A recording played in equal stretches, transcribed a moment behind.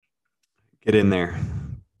Get in there.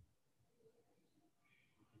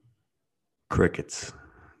 Crickets.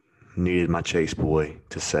 Needed my chase boy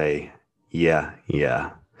to say, yeah,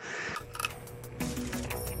 yeah.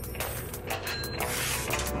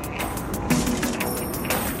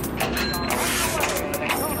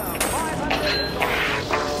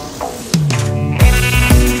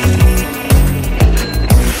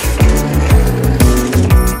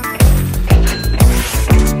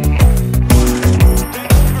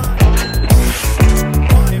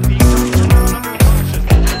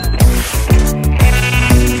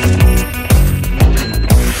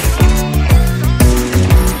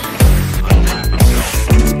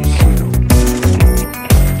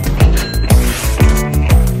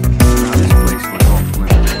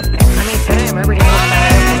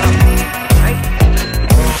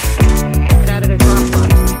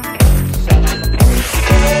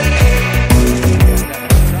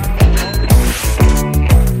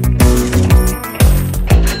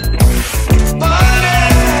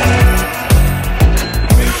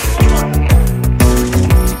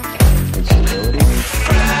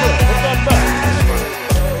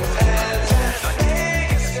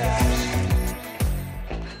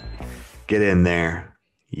 Get in there.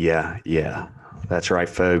 Yeah, yeah. That's right,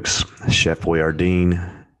 folks. Chef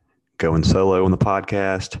Boyardeen going solo on the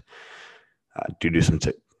podcast. Due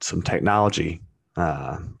to some technology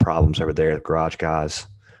problems over there at the Garage Guys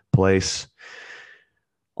place.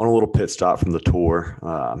 On a little pit stop from the tour,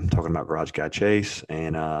 talking about Garage Guy Chase,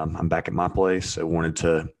 and I'm back at my place. I wanted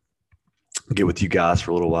to get with you guys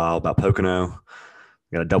for a little while about Pocono.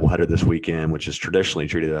 Got a doubleheader this weekend, which has traditionally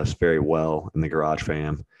treated us very well in the Garage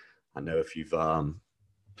Fam. I know if you've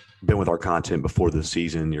been with our content before the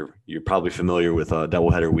season, you're probably familiar with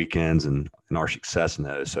doubleheader weekends and our success in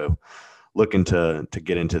those. So looking to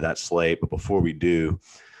get into that slate. But before we do,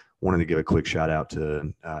 wanted to give a quick shout out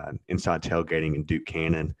to Inside Tailgating and Duke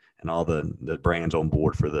Cannon and all the brands on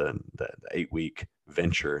board for the 8-week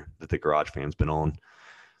venture that the Garage Fam's been on.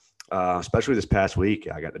 Especially this past week,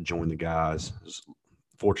 I got to join the guys. I was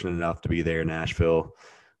fortunate enough to be there in Nashville.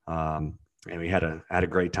 And we had a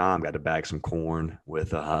great time. Got to bag some corn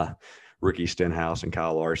with Ricky Stenhouse and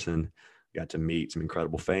Kyle Larson. Got to meet some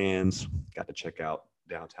incredible fans. Got to check out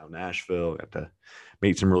downtown Nashville. Got to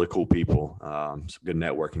meet some really cool people. Some good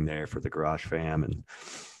networking there for the Garage Fam. And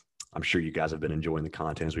I'm sure you guys have been enjoying the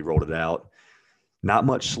content as we rolled it out. Not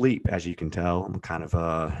much sleep, as you can tell. I'm kind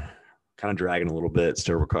of dragging a little bit,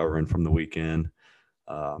 still recovering from the weekend.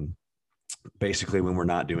 Basically, when we're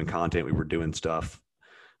not doing content, we were doing stuff.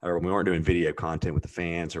 Or when we weren't doing video content with the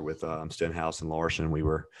fans or with Stenhouse and Larson, we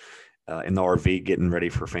were in the RV getting ready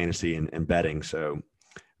for fantasy and betting. So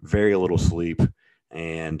very little sleep.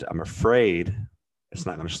 And I'm afraid it's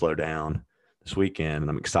not going to slow down this weekend. And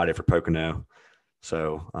I'm excited for Pocono.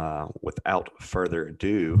 So without further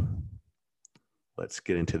ado, let's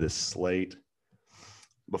get into this slate.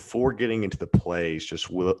 Before getting into the plays, just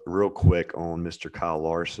real quick on Mr. Kyle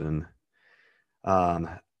Larson.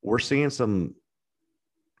 We're seeing some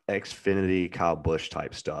Xfinity Kyle Busch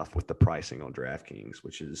type stuff with the pricing on DraftKings,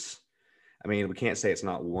 which is, I mean, we can't say it's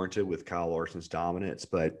not warranted with Kyle Larson's dominance,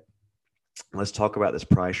 but let's talk about this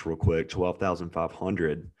price real quick.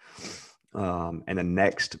 $12,500. And the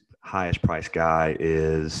next highest price guy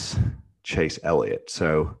is Chase Elliott.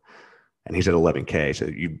 So, and he's at 11K. So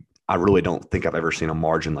I really don't think I've ever seen a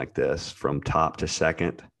margin like this from top to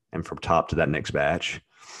second and from top to that next batch.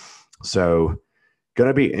 So going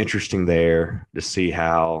to be interesting there to see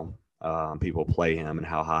how people play him and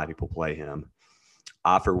how high people play him.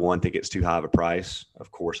 I, for one, think it's too high of a price. Of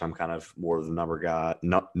course, I'm kind of more of the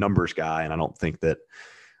numbers guy, and I don't think that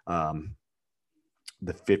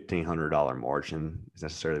the $1,500 margin is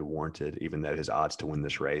necessarily warranted, even though his odds to win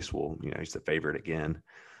this race he's the favorite again.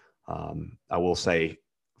 I will say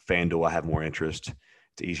FanDuel, I have more interest.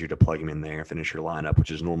 It's easier to plug him in there and finish your lineup,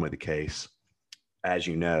 which is normally the case. As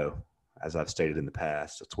you know, as I've stated in the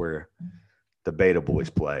past, it's where the beta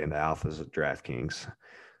boys play and the alphas at DraftKings.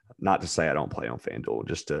 Not to say I don't play on FanDuel,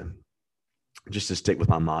 just to stick with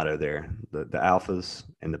my motto there, the alphas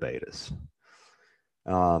and the betas.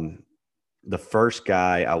 The first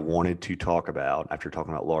guy I wanted to talk about after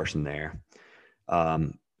talking about Larson there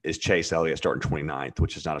is Chase Elliott starting 29th,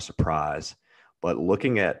 which is not a surprise. But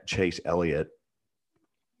looking at Chase Elliott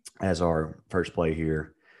as our first play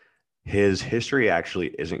here, his history actually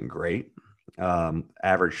isn't great.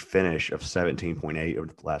 Average finish of 17.8 over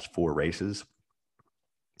the last 4 races.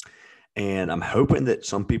 And I'm hoping that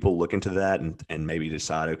some people look into that and maybe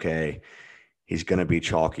decide, okay, he's going to be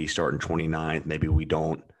chalky starting 29th. Maybe we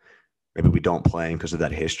don't play him because of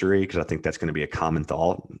that history, because I think that's going to be a common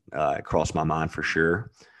thought across my mind for sure.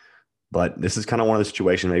 But this is kind of one of the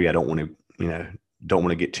situations maybe I don't want to, don't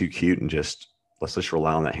want to get too cute and let's just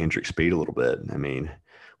rely on that Hendrick speed a little bit. I mean,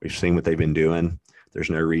 we've seen what they've been doing. There's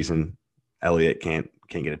no reason Elliott can't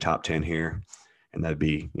get a top 10 here. And that'd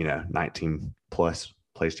be, 19 plus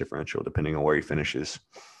place differential, depending on where he finishes.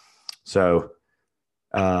 So,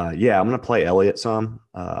 I'm going to play Elliott some.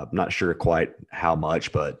 I'm not sure quite how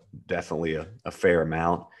much, but definitely a fair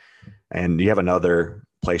amount. And you have another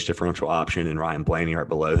place differential option in Ryan Blaney right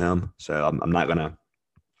below him. So I'm not going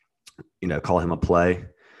to, call him a play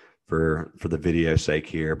for the video sake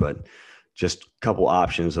here, but just a couple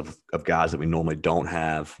options of guys that we normally don't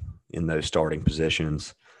have in those starting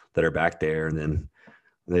positions that are back there. And then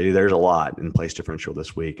there's a lot in place differential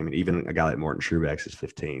this week. I mean, even a guy like Morton Truex is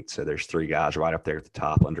 15th. So there's 3 guys right up there at the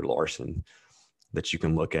top under Larson that you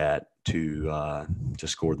can look at to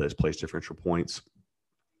score those place differential points.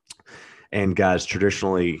 And guys,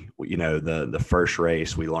 traditionally, the first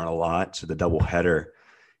race, we learn a lot. So the doubleheader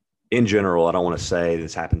in general, I don't want to say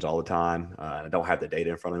this happens all the time. I don't have the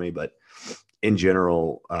data in front of me, but in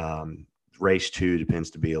general, race 2 tends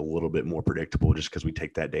to be a little bit more predictable just because we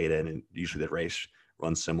take that data and usually the race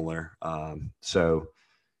runs similar. So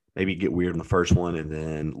maybe get weird in the first one and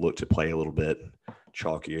then look to play a little bit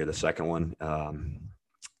chalkier the second one,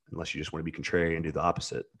 unless you just want to be contrarian and do the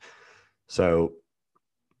opposite. So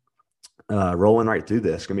rolling right through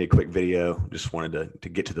this, going to be a quick video. Just wanted to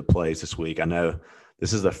get to the plays this week. I know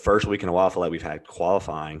this is the first week in a while I feel like we've had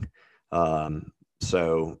qualifying.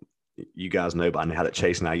 So you guys know by now that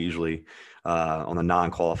Chase and I usually on the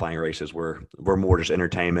non-qualifying races, we're more just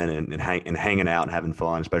entertainment and hanging out and having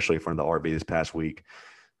fun, especially in front of the RV this past week.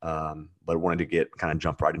 But wanted to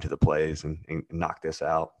jump right into the plays and knock this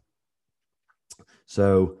out.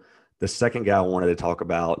 So the second guy I wanted to talk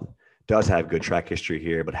about does have good track history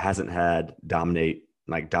here, but hasn't had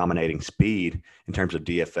dominating speed in terms of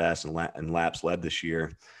DFS and laps led this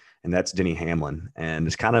year. And that's Denny Hamlin. And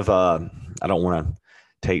it's kind of, I don't want to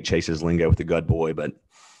take Chase's lingo with the good boy, but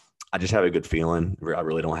I just have a good feeling. I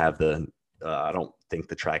really don't have I don't think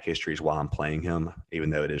the track history is why I'm playing him, even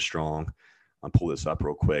though it is strong. I'll pull this up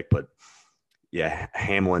real quick, but yeah,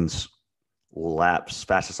 Hamlin's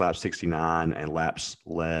fastest laps 69 and laps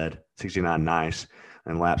led 69 nice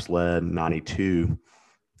and laps led 92.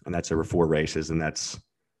 And that's over 4 races. And that's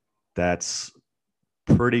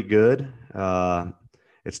pretty good.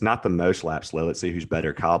 It's not the most laps led. Let's see who's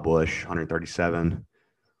better. Kyle Busch, 137.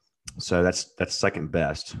 So that's second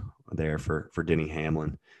best there for Denny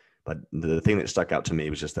Hamlin. But the thing that stuck out to me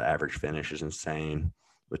was just the average finish is insane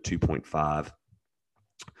with 2.5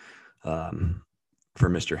 for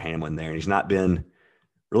Mr. Hamlin there. And he's not been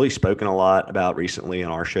really spoken a lot about recently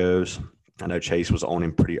on our shows. I know Chase was on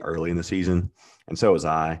him pretty early in the season, and so was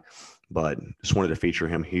I. But just wanted to feature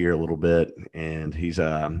him here a little bit. And he's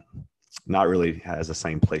not really has the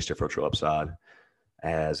same place differential upside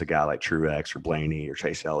as a guy like Truex or Blaney or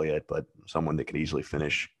Chase Elliott, but someone that could easily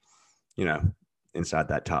finish, inside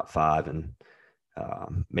that top 5 and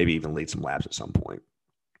maybe even lead some laps at some point.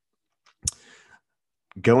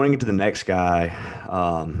 Going into the next guy,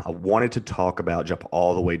 I wanted to jump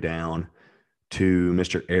all the way down to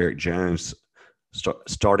Mr. Eric Jones,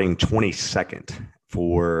 starting 22nd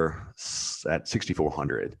at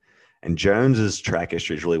 6,400. And Jones's track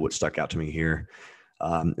history is really what stuck out to me here.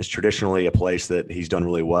 It's traditionally a place that he's done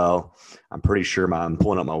really well. I'm pretty sure I'm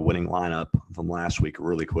pulling up my winning lineup from last week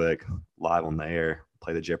really quick, live on the air.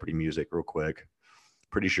 Play the Jeopardy music real quick.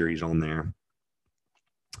 Pretty sure he's on there.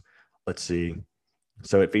 Let's see.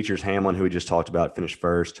 So it features Hamlin, who we just talked about, finished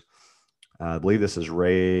first. I believe this is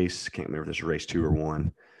can't remember if this is race 2 or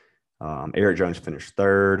 1. Eric Jones finished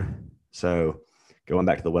third. So going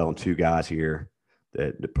back to the well and 2 guys here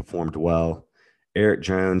that performed well. Eric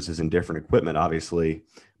Jones is in different equipment, obviously,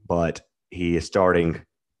 but he is starting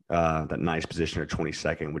that nice position at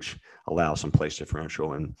 22nd, which allows some place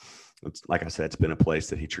differential. And it's, like I said, it's been a place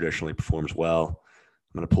that he traditionally performs well.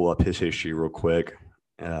 I'm going to pull up his history real quick.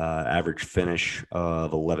 Average finish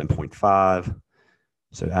of 11.5.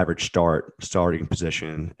 So average starting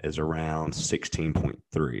position is around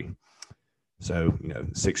 16.3. So,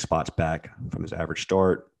 6 spots back from his average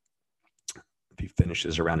start. If he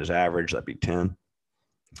finishes around his average, that'd be 10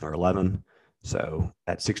 or 11. So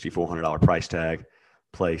at $6,400 price tag,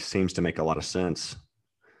 play seems to make a lot of sense.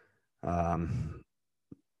 And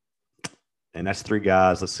that's 3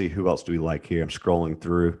 guys. Let's see, who else do we like here? I'm scrolling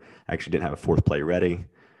through. I actually didn't have a 4th play ready.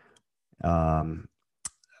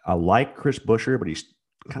 I like Chris Buescher, but he's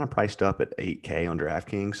kind of priced up at $8K on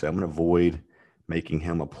DraftKings. So I'm going to avoid making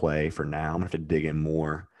him a play for now. I'm going to have to dig in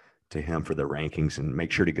more to him for the rankings and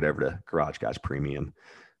make sure to get over to Garage Guys Premium.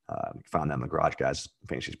 You can find that on the Garage Guys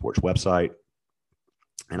Fantasy Sports website.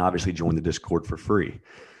 And obviously join the Discord for free.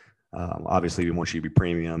 Obviously, we want you to be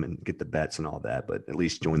premium and get the bets and all that, but at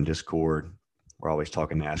least join the Discord. We're always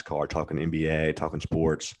talking NASCAR, talking NBA, talking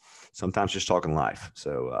sports, sometimes just talking life.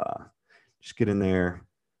 So just get in there,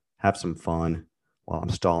 have some fun while I'm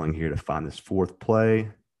stalling here to find this fourth play.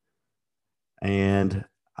 And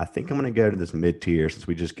I think I'm going to go to this mid-tier since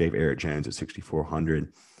we just gave Eric Jones at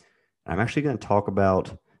 6,400. I'm actually going to talk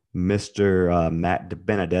about Mr. Matt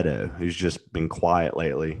DiBenedetto, who's just been quiet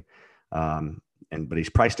lately. But he's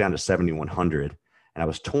priced down to 7,100. And I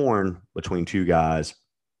was torn between two guys,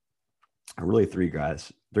 really three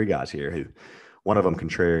guys here. Who one of them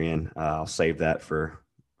contrarian. I'll save that for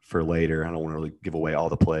later. I don't want to really give away all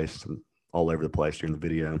the plays. I'm all over the place during the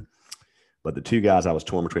video. But the two guys I was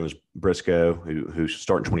torn between was Briscoe, who's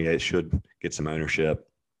starting 28, should get some ownership,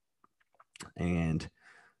 and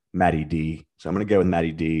Matty D. So I'm going to go with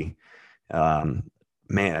Matty D.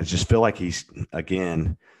 Man, I just feel like it's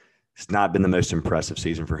not been the most impressive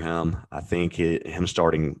season for him. I think him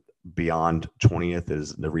starting beyond 20th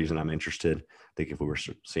is the reason I'm interested. I think if we were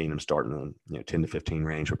seeing him start in the 10 to 15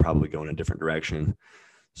 range, we're probably going in a different direction.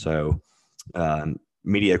 So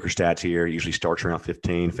mediocre stats here. Usually starts around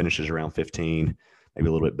 15, finishes around 15, maybe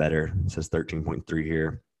a little bit better. It says 13.3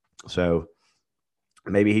 here. So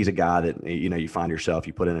maybe he's a guy that, you find yourself,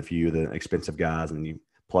 you put in a few of the expensive guys and you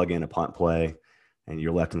plug in a punt play and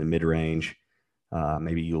you're left in the mid-range.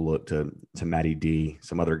 Maybe you look to Matty D,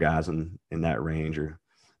 some other guys in that range, or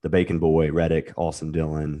the Bacon Boy, Reddick, Austin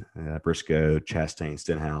Dillon, Briscoe, Chastain,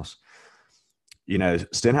 Stenhouse.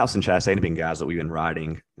 Stenhouse and Chastain have been guys that we've been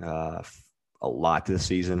riding a lot this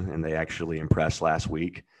season, and they actually impressed last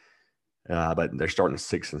week. But they're starting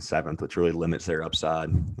 6th and 7th, which really limits their upside,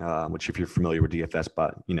 which if you're familiar with DFS,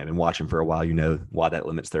 but been watching for a while, why that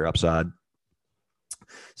limits their upside.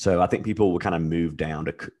 So I think people will kind of move down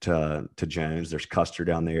to Jones. There's Custer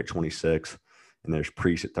down there at 26, and there's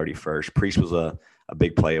Priest at 31st. Priest was a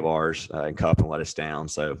big play of ours in Cup and let us down.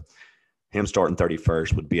 So him starting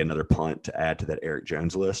 31st would be another punt to add to that Eric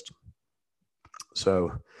Jones list. So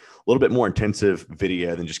a little bit more intensive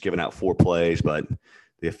video than just giving out 4 plays, but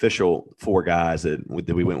the official 4 guys that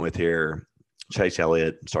we went with here, Chase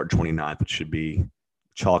Elliott started 29th, which should be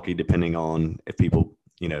chalky depending on if people,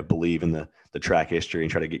 believe in the track history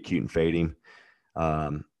and try to get cute and fading.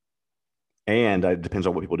 And it depends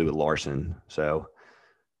on what people do with Larson. So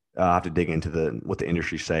I have to dig into what the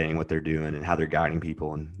industry's saying, what they're doing, and how they're guiding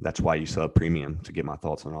people. And that's why you sub premium, to get my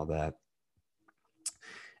thoughts on all that.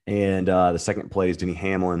 And the second play is Denny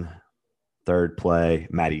Hamlin. Third play,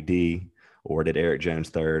 Matty D. Or did Eric Jones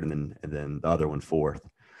third, and then the other one fourth.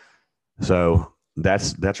 So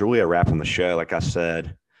that's really a wrap on the show. Like I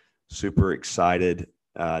said, super excited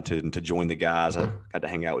to join the guys. I got to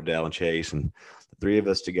hang out with Dell and Chase, and the 3 of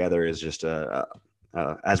us together is just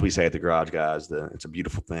as we say at the Garage Guys, it's a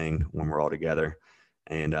beautiful thing when we're all together.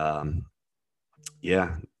 And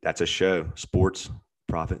that's a show. Sports,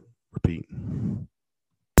 profit, repeat.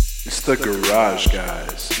 It's the Garage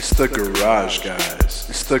Guys. It's the Garage Guys.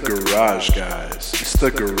 It's the Garage Guys. It's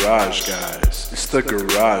the Garage Guys. It's the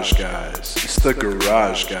Garage Guys. It's the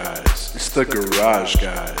Garage Guys. It's the Garage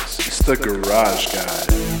Guys. It's the Garage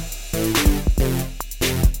Guys.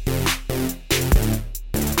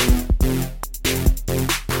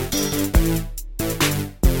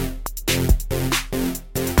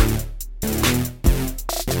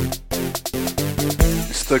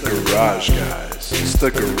 It's the Garage Guys. It's the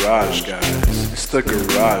Garage Guys. It's the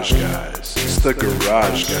Garage Guys. It's the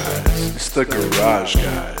Garage Guys. It's the Garage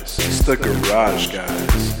Guys. It's the Garage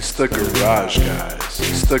Guys. It's the Garage Guys.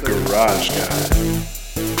 It's the Garage Guys.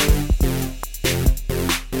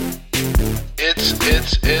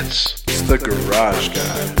 It's the Garage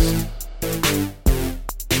Guys.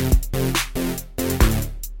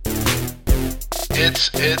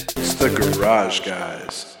 It's the Garage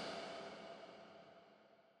Guys.